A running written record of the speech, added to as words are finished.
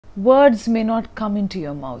words may not come into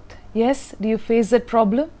your mouth. Yes, do you face that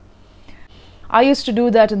problem? I used to do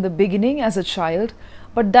that in the beginning as a child,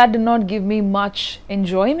 but that did not give me much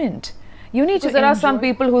enjoyment. You need to There are some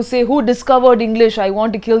people who say, who discovered English? I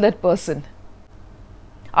want to kill that person.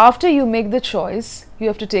 After you make the choice, you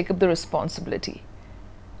have to take up the responsibility.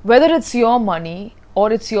 Whether it's your money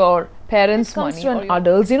or it's your parents' money or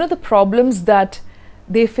adults, the problems that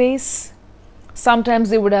they face. Sometimes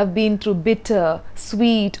they would have been through bitter,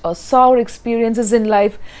 sweet or sour experiences in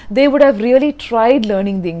life. They would have really tried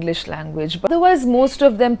learning the English language. But otherwise, most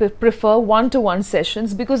of them prefer one-to-one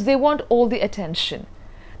sessions because they want all the attention.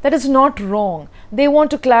 That is not wrong. They want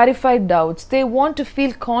to clarify doubts. They want to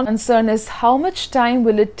feel concern is how much time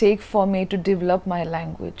will it take for me to develop my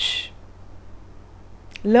language?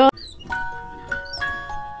 Learn.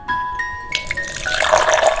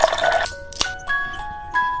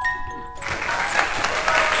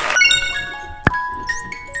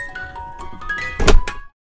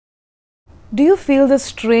 Do you feel the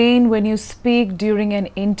strain when you speak during an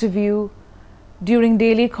interview, during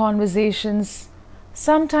daily conversations,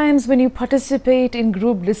 sometimes when you participate in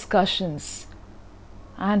group discussions,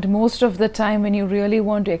 and most of the time when you really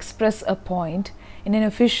want to express a point in an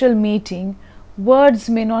official meeting, words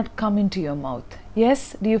may not come into your mouth?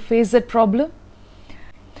 Yes, do you face that problem?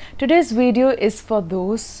 Today's video is for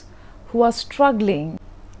those who are struggling,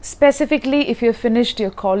 specifically if you finished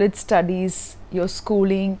your college studies, your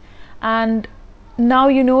schooling, and now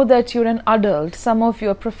you know that you're an adult. Some of you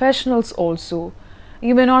are professionals also.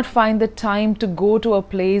 You may not find the time to go to a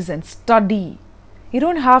place and study. You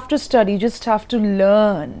don't have to study, you just have to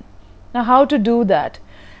learn. Now, how to do that?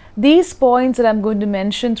 These points that I'm going to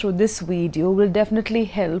mention through this video will definitely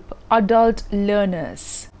help adult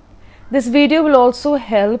learners. This video will also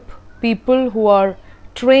help people who are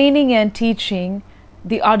training and teaching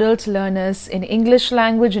the adult learners in English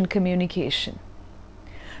language and communication.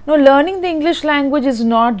 Now, learning the English language is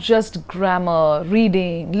not just grammar,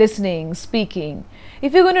 reading, listening, speaking.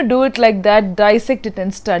 If you're going to do it like that, dissect it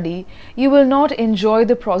and study, you will not enjoy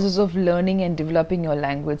the process of learning and developing your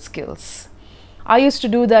language skills. I used to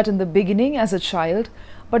do that in the beginning as a child,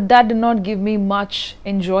 but that did not give me much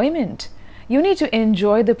enjoyment. You need to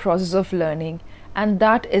enjoy the process of learning, and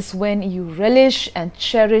that is when you relish and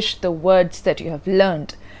cherish the words that you have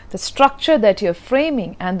learned, the structure that you're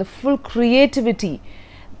framing, and the full creativity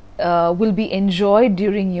will be enjoyed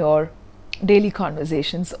during your daily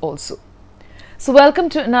conversations also. So welcome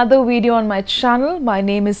to another video on my channel. My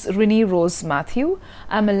name is Rini Rose Matthew.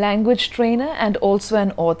 I'm a language trainer and also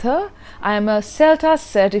an author. I am a CELTA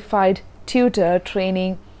certified tutor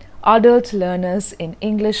training adult learners in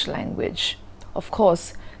English language. Of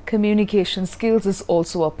course, communication skills is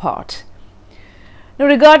also a part. Now,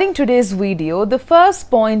 regarding today's video, the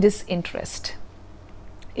first point is interest.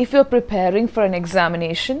 If you're preparing for an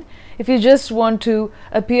examination, if you just want to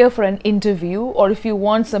appear for an interview, or if you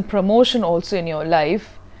want some promotion also in your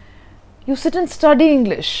life, you sit and study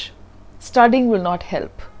English. Studying will not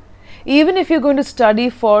help. Even if you're going to study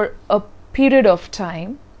for a period of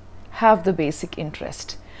time, have the basic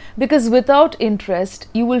interest. Because without interest,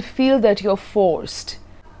 you will feel that you're forced.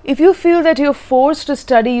 If you feel that you're forced to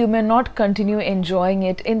study, you may not continue enjoying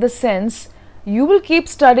it, in the sense you will keep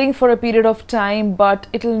studying for a period of time, but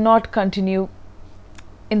it will not continue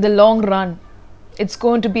in the long run. It's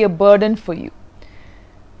going to be a burden for you.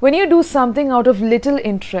 When you do something out of little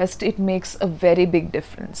interest, it makes a very big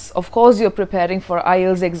difference. Of course, you're preparing for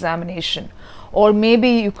IELTS examination, or maybe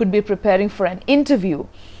you could be preparing for an interview.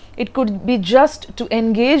 It could be just to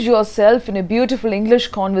engage yourself in a beautiful English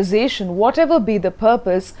conversation. Whatever be the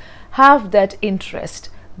purpose, have that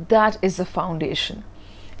interest. That is the foundation.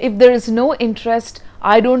 If there is no interest,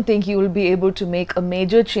 I don't think you will be able to make a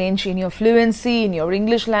major change in your fluency, in your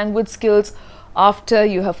English language skills after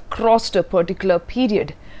you have crossed a particular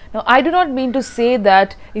period. Now, I do not mean to say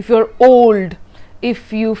that if you're old,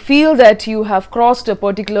 if you feel that you have crossed a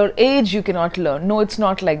particular age, you cannot learn. No, it's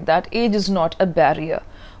not like that. Age is not a barrier.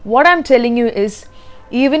 What I'm telling you is,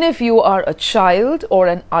 even if you are a child or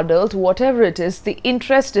an adult, whatever it is, the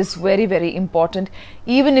interest is very, very important.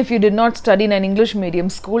 Even if you did not study in an English medium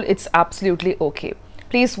school, it's absolutely okay.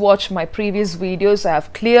 Please watch my previous videos. I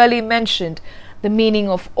have clearly mentioned the meaning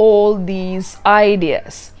of all these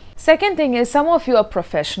ideas. Second thing is, some of you are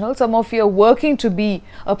professionals, some of you are working to be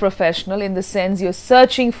a professional, in the sense you're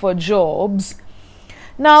searching for jobs.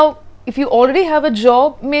 Now, if you already have a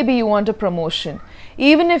job, maybe you want a promotion.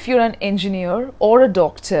 Even if you're an engineer or a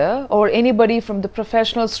doctor or anybody from the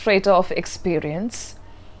professional strata of experience,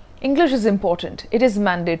 English is important. It is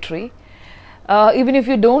mandatory. Even if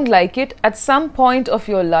you don't like it, at some point of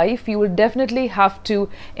your life, you will definitely have to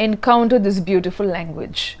encounter this beautiful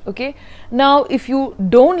language. Okay. Now, if you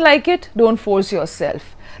don't like it, don't force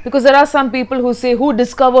yourself, because there are some people who say, who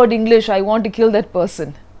discovered English? I want to kill that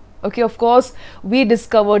person. Okay. Of course, we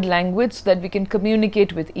discovered language so that we can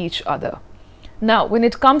communicate with each other. Now, when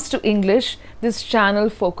it comes to English, this channel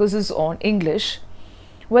focuses on English.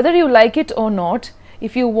 Whether you like it or not,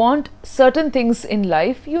 if you want certain things in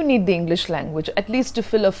life, you need the English language, at least to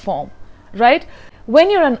fill a form, right? When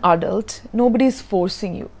you're an adult, nobody's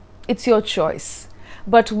forcing you. It's your choice.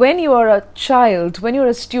 But when you are a child, when you're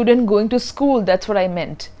a student going to school, that's what I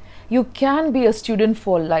meant. You can be a student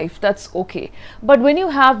for life, that's okay. But when you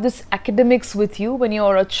have this academics with you, when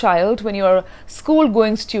you're a child, when you're a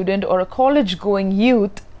school-going student or a college-going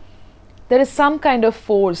youth, there is some kind of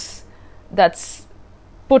force that's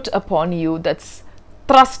put upon you, that's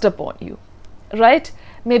thrust upon you, right?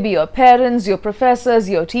 Maybe your parents, your professors,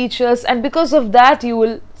 your teachers, and because of that you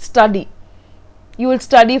will study. You will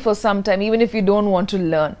study for some time even if you don't want to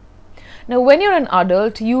learn. Now, when you're an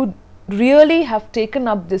adult, you really have taken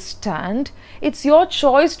up this stand. It's your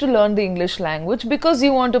choice to learn the English language because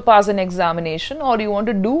you want to pass an examination or you want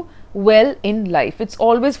to do well in life. It's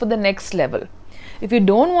always for the next level. If you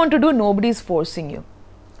don't want to do, nobody's forcing you.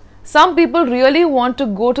 Some people really want to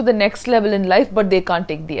go to the next level in life, but they can't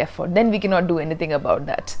take the effort. Then we cannot do anything about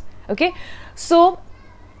that. Okay. So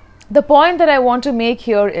the point that I want to make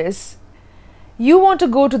here is, you want to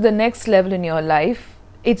go to the next level in your life.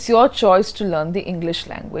 It's your choice to learn the English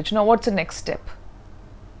language. Now, what's the next step?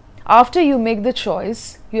 After you make the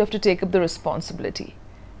choice, you have to take up the responsibility.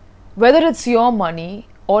 Whether it's your money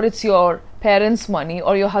or it's your parents' money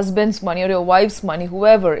or your husband's money or your wife's money,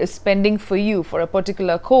 whoever is spending for you for a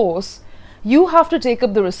particular course, you have to take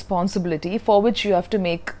up the responsibility for which you have to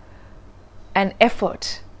make an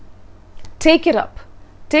effort. Take it up.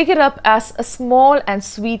 Take it up as a small and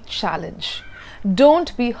sweet challenge.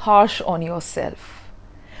 Don't be harsh on yourself.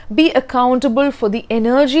 Be accountable for the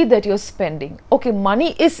energy that you're spending. Okay,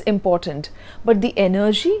 money is important, but the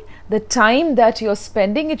energy, the time that you're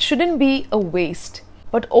spending, it shouldn't be a waste.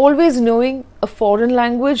 But always knowing a foreign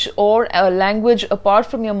language or a language apart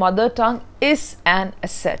from your mother tongue is an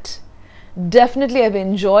asset. Definitely, I've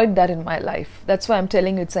enjoyed that in my life. That's why I'm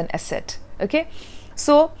telling you it's an asset. Okay.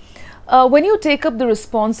 So, when you take up the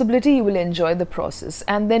responsibility, you will enjoy the process,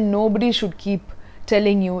 and then nobody should keep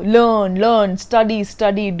telling you, learn,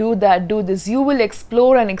 study, do that, do this. You will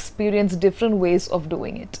explore and experience different ways of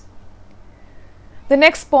doing it. The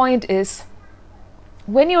next point is,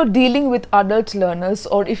 when you're dealing with adult learners,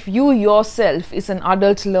 or if you yourself is an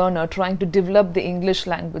adult learner trying to develop the English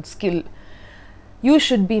language skill, you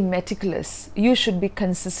should be meticulous. You should be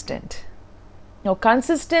consistent. Now,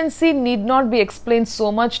 consistency need not be explained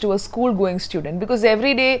so much to a school-going student, because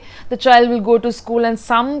every day the child will go to school and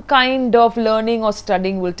some kind of learning or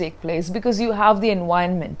studying will take place because you have the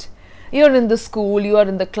environment. You're in the school, you are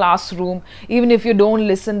in the classroom. Even if you don't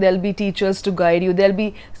listen, there'll be teachers to guide you. There'll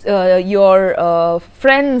be your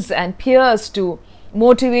friends and peers to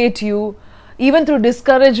motivate you. Even through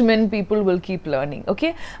discouragement, people will keep learning.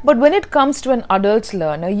 Okay, but when it comes to an adult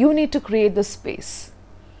learner, you need to create the space.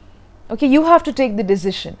 Okay, you have to take the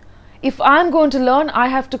decision. If I'm going to learn, I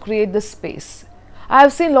have to create the space. I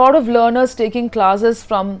have seen a lot of learners taking classes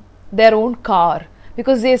from their own car,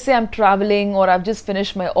 because they say, I'm traveling, or I've just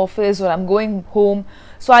finished my office, or I'm going home,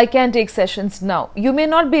 so I can take sessions now. You may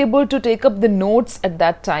not be able to take up the notes at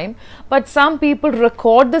that time, but some people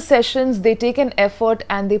record the sessions, they take an effort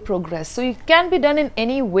and they progress. So it can be done in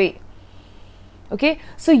any way. Okay,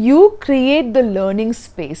 so you create the learning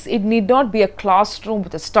space. It need not be a classroom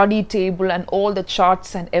with a study table and all the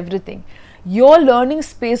charts and everything. Your learning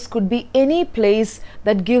space could be any place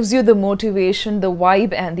that gives you the motivation, the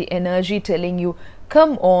vibe and the energy telling you,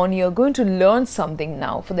 come on, you're going to learn something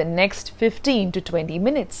now for the next 15 to 20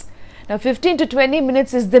 minutes. Now, 15 to 20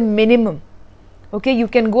 minutes is the minimum. Okay, you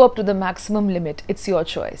can go up to the maximum limit. It's your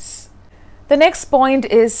choice. The next point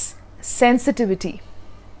is sensitivity.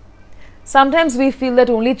 Sometimes we feel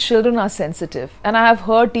that only children are sensitive, and I have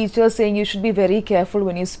heard teachers saying you should be very careful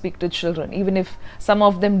when you speak to children, even if some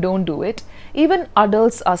of them don't do it. Even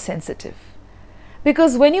adults are sensitive,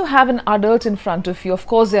 because when you have an adult in front of you, of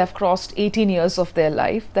course they have crossed 18 years of their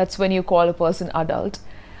life. That's when you call a person adult.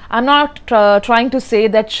 I'm not trying to say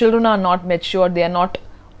that children are not mature, they are not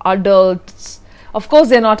adults. Of course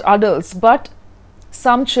they're not adults, but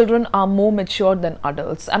some children are more mature than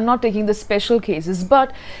adults. I'm not taking the special cases,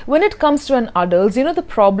 but when it comes to an adult, you know the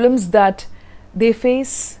problems that they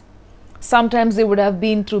face, Sometimes they would have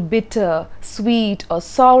been through bitter, sweet or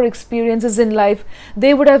sour experiences in life.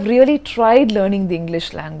 They would have really tried learning the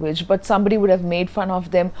English language, but somebody would have made fun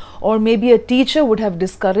of them, or maybe a teacher would have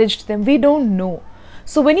discouraged them. We don't know.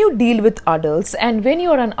 So when you deal with adults and when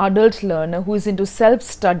you are an adult learner who is into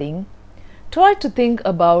self-studying, try to think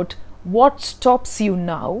about what stops you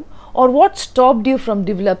now, or what stopped you from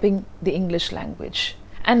developing the English language,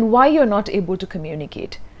 and why you're not able to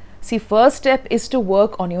communicate. See, first step is to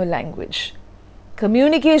work on your language.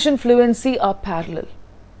 Communication, fluency are parallel.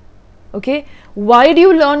 Okay? Why do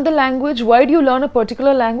you learn the language? Why do you learn a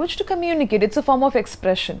particular language? To communicate. It's a form of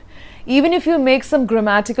expression. Even if you make some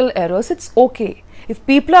grammatical errors, it's okay. If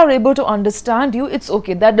people are able to understand you, it's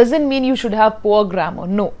okay. That doesn't mean you should have poor grammar.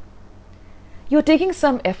 No. You're taking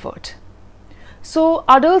some effort. So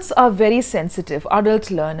adults are very sensitive, adult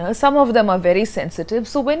learners, some of them are very sensitive.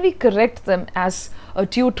 So when we correct them as a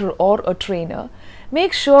tutor or a trainer,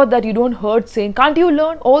 make sure that you don't hurt saying, can't you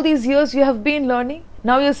learn? All these years you have been learning.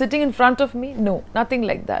 Now you're sitting in front of me. No, nothing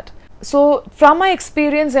like that. So from my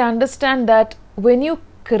experience, I understand that when you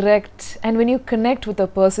correct and when you connect with a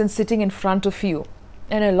person sitting in front of you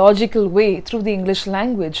in a logical way through the English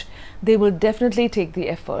language, they will definitely take the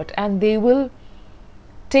effort and they will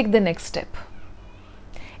take the next step.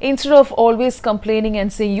 Instead of always complaining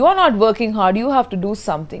and saying, you are not working hard, you have to do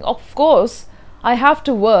something. Of course, I have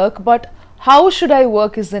to work, but how should I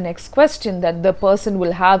work is the next question that the person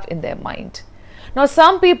will have in their mind. Now,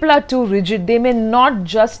 some people are too rigid. They may not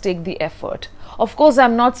just take the effort. Of course,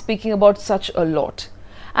 I'm not speaking about such a lot.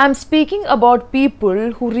 I'm speaking about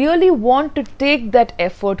people who really want to take that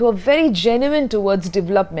effort, who are very genuine towards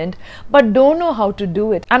development, but don't know how to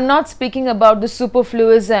do it. I'm not speaking about the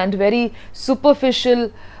superfluous and very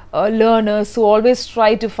superficial learners who always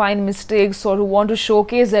try to find mistakes or who want to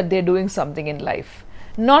showcase that they're doing something in life.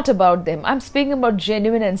 Not about them. I'm speaking about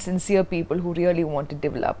genuine and sincere people who really want to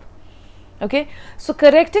develop. Okay, so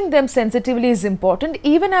correcting them sensitively is important.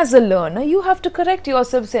 Even as a learner, you have to correct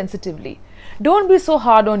yourself sensitively. Don't be so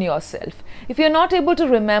hard on yourself. If you're not able to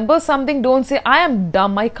remember something, don't say, I am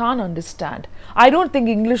dumb, I can't understand. I don't think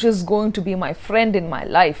English is going to be my friend in my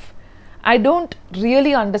life. I don't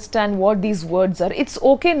really understand what these words are. It's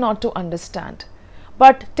okay not to understand.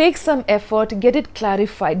 But take some effort, get it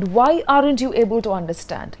clarified. Why aren't you able to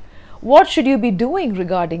understand? What should you be doing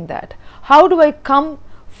regarding that? How do I come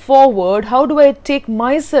forward? How do I take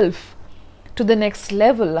myself to the next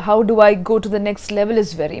level? How do I go to the next level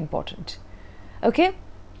is very important. Okay?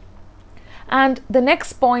 And the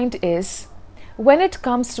next point is, when it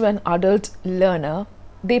comes to an adult learner,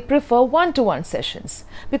 they prefer one-to-one sessions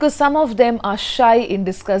because some of them are shy in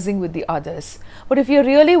discussing with the others. But if you're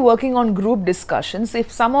really working on group discussions,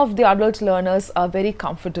 if some of the adult learners are very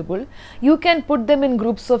comfortable, you can put them in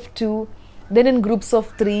groups of 2, then in groups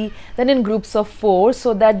of 3, then in groups of 4,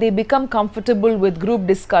 so that they become comfortable with group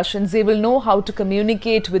discussions. They will know how to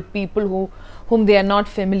communicate with people whom they are not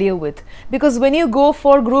familiar with. Because when you go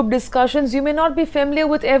for group discussions, you may not be familiar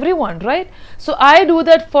with everyone, right? So I do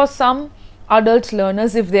that for some adult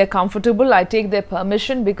learners. If they are comfortable, I take their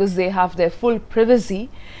permission because they have their full privacy.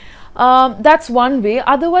 That's one way.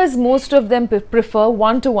 Otherwise, most of them prefer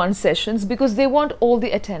one-to-one sessions because they want all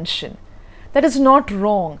the attention. That is not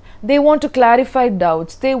wrong. They want to clarify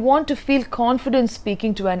doubts. They want to feel confident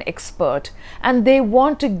speaking to an expert, and they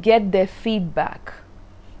want to get their feedback.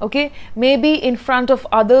 Okay, maybe in front of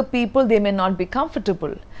other people they may not be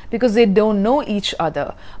comfortable because they don't know each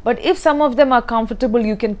other. But if some of them are comfortable,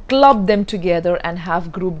 you can club them together and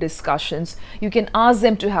have group discussions. You can ask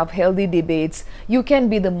them to have healthy debates. You can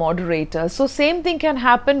be the moderator. So same thing can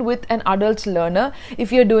happen with an adult learner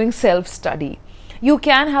if you're doing self-study. You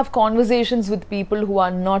can have conversations with people who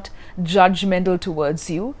are not judgmental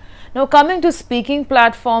towards you. Now, coming to speaking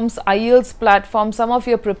platforms, IELTS platforms, some of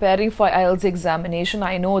you are preparing for IELTS examination.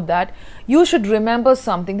 I know that. You should remember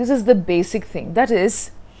something. This is the basic thing. That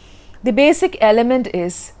is, the basic element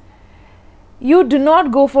is, you do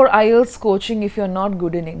not go for IELTS coaching if you're not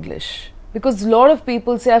good in English. Because a lot of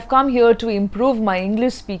people say, I've come here to improve my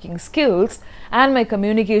English speaking skills and my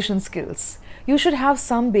communication skills. You should have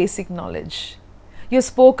some basic knowledge. Your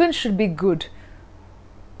spoken should be good.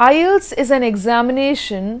 IELTS is an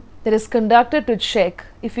examination that is conducted to check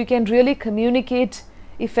if you can really communicate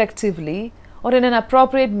effectively or in an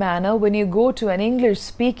appropriate manner when you go to an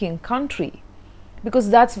English-speaking country, because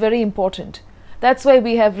that's very important. That's why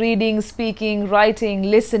we have reading, speaking, writing,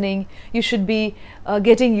 listening. You should be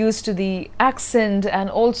getting used to the accent and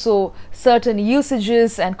also certain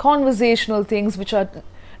usages and conversational things which are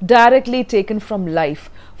directly taken from life.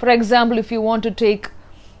 For example, if you want to take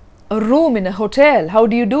a room in a hotel? How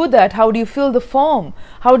do you do that? How do you fill the form?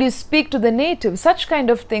 How do you speak to the native? Such kind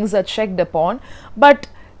of things are checked upon, but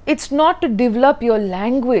it's not to develop your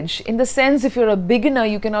language. In the sense, if you're a beginner,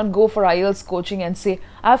 you cannot go for IELTS coaching and say,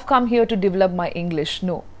 I've come here to develop my English.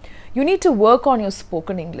 No. You need to work on your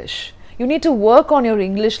spoken English. You need to work on your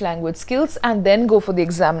English language skills and then go for the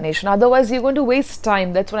examination. Otherwise, you're going to waste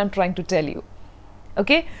time. That's what I'm trying to tell you.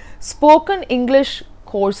 Okay? Spoken English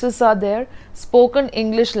courses are there. Spoken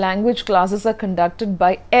English language classes are conducted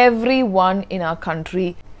by everyone in our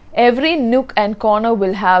country. Every nook and corner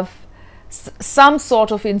will have some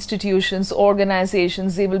sort of institutions,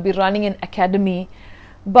 organizations. They will be running an academy,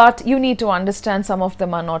 but you need to understand some of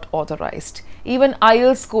them are not authorized. Even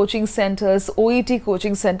IELTS coaching centers, OET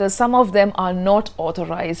coaching centers, some of them are not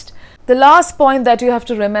authorized. The last point that you have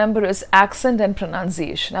to remember is accent and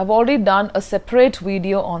pronunciation. I've already done a separate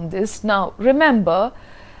video on this. Now remember,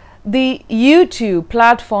 the YouTube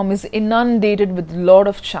platform is inundated with a lot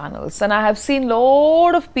of channels, and I have seen a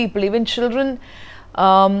lot of people, even children,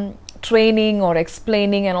 training or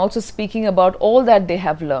explaining and also speaking about all that they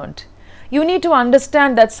have learned. You need to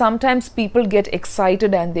understand that sometimes people get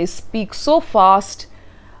excited and they speak so fast,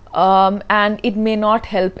 and it may not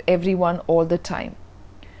help everyone all the time.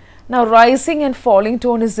 Now, rising and falling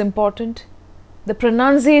tone is important. The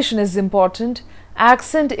pronunciation is important.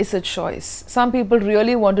 Accent is a choice. Some people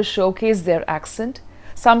really want to showcase their accent.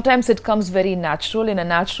 Sometimes it comes very natural, in a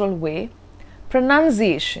natural way.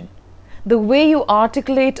 Pronunciation, the way you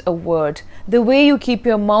articulate a word, the way you keep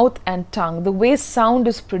your mouth and tongue, the way sound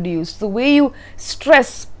is produced, the way you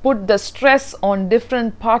put the stress on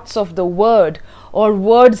different parts of the word or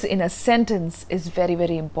words in a sentence is very,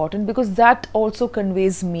 very important, because that also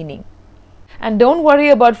conveys meaning. And don't worry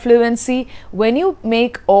about fluency. When you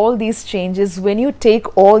make all these changes, when you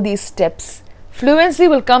take all these steps, fluency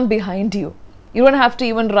will come behind you. You don't have to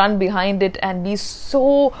even run behind it and be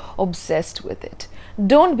so obsessed with it.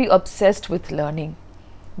 Don't be obsessed with learning.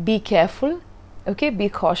 Be careful, okay? Be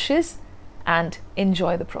cautious and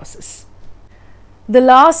enjoy the process. The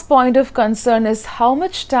last point of concern is, how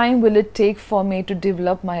much time will it take for me to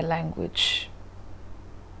develop my language?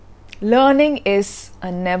 Learning is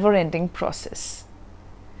a never-ending process.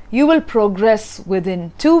 You will progress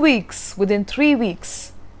within 2 weeks, within 3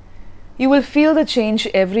 weeks. You will feel the change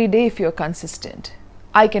every day if you're consistent.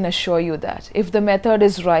 I can assure you that. If the method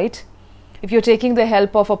is right, if you're taking the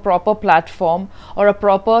help of a proper platform or a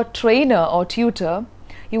proper trainer or tutor,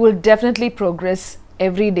 you will definitely progress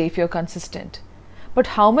every day if you're consistent. But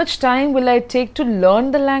how much time will I take to learn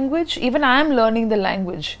the language? Even I am learning the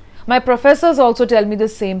language. My professors also tell me the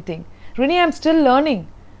same thing. Rini, I'm still learning.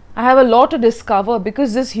 I have a lot to discover,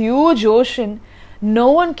 because this huge ocean, no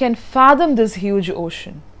one can fathom this huge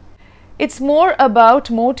ocean. It's more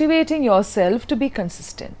about motivating yourself to be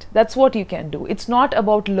consistent. That's what you can do. It's not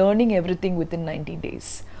about learning everything within 90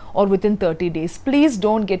 days or within 30 days. Please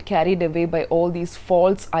don't get carried away by all these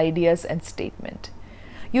false ideas and statements.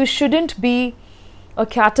 You shouldn't be a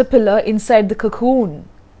caterpillar inside the cocoon.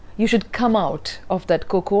 You should come out of that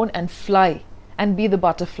cocoon and fly and be the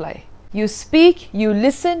butterfly. You speak, you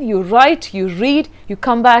listen, you write, you read, you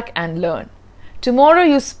come back and learn. Tomorrow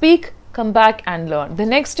you speak, come back and learn. The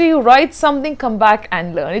next day you write something, come back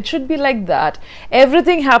and learn. It should be like that.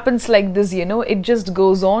 Everything happens like this, you know. It just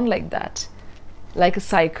goes on like that, like a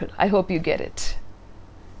cycle. I hope you get it.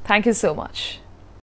 Thank you so much.